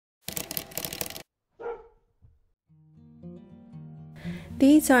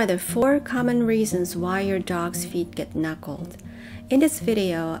These are the 4 common reasons why your dog's feet get knuckled. In this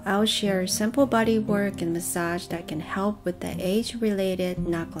video, I'll share simple body work and massage that can help with the age-related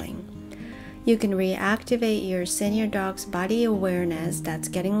knuckling. You can reactivate your senior dog's body awareness that's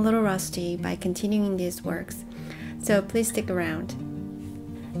getting a little rusty by continuing these works, so please stick around.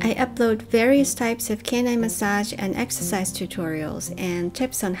 I upload various types of canine massage and exercise tutorials and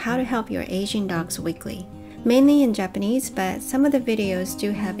tips on how to help your aging dogs weekly. Mainly in Japanese, but some of the videos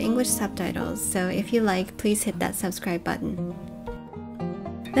do have English subtitles, so if you like, please hit that subscribe button.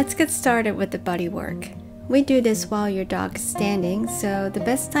 Let's get started with the body work. We do this while your dog is standing, so the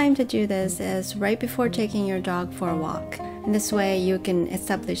best time to do this is right before taking your dog for a walk. And this way you can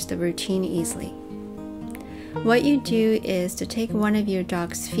establish the routine easily. What you do is to take one of your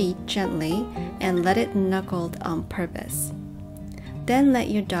dog's feet gently and let it knuckle on purpose. Then let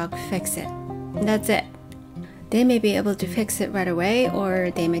your dog fix it. That's it. They may be able to fix it right away,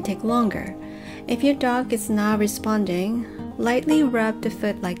 or they may take longer. If your dog is not responding, lightly rub the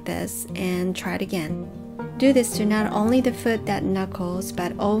foot like this and try it again. Do this to not only the foot that knuckles,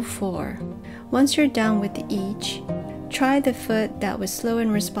 but all 4. Once you're done with each, try the foot that was slow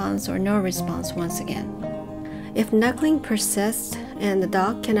in response or no response once again. If knuckling persists and the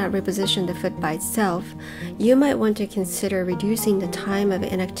dog cannot reposition the foot by itself, you might want to consider reducing the time of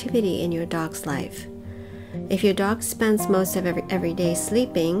inactivity in your dog's life. If your dog spends most of every day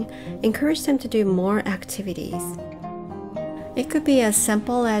sleeping, encourage them to do more activities. It could be as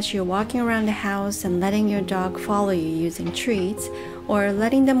simple as you walking around the house and letting your dog follow you using treats, or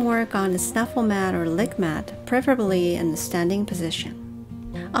letting them work on a snuffle mat or lick mat, preferably in the standing position.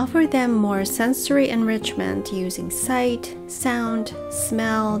 Offer them more sensory enrichment using sight, sound,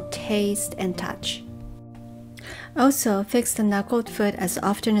 smell, taste, and touch. Also, fix the knuckled foot as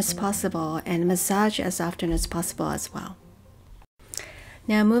often as possible and massage as often as possible as well.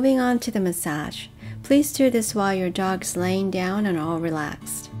 Now moving on to the massage. Please do this while your dog is laying down and all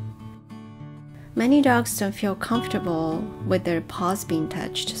relaxed. Many dogs don't feel comfortable with their paws being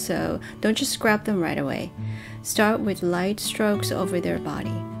touched, so don't just grab them right away. Start with light strokes over their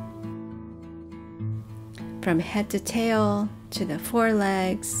body. From head to tail, to the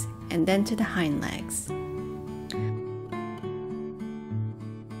forelegs, and then to the hind legs.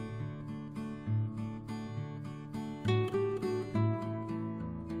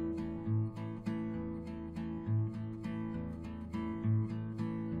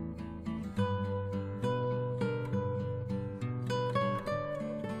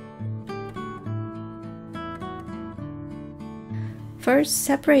 First,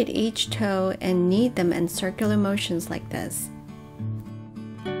 separate each toe and knead them in circular motions like this.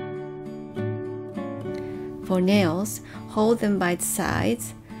 For nails, hold them by the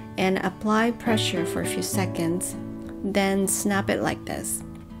sides and apply pressure for a few seconds, then snap it like this.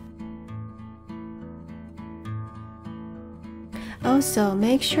 Also,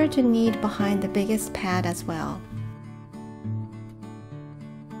 make sure to knead behind the biggest pad as well.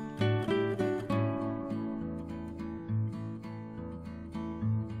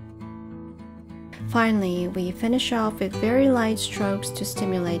 Finally, we finish off with very light strokes to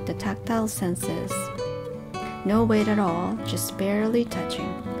stimulate the tactile senses. No weight at all, just barely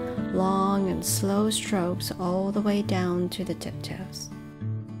touching. Long and slow strokes all the way down to the tiptoes.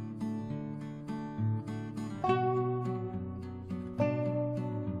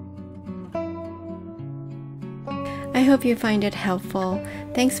 I hope you find it helpful.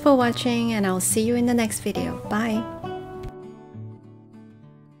 Thanks for watching, and I'll see you in the next video. Bye!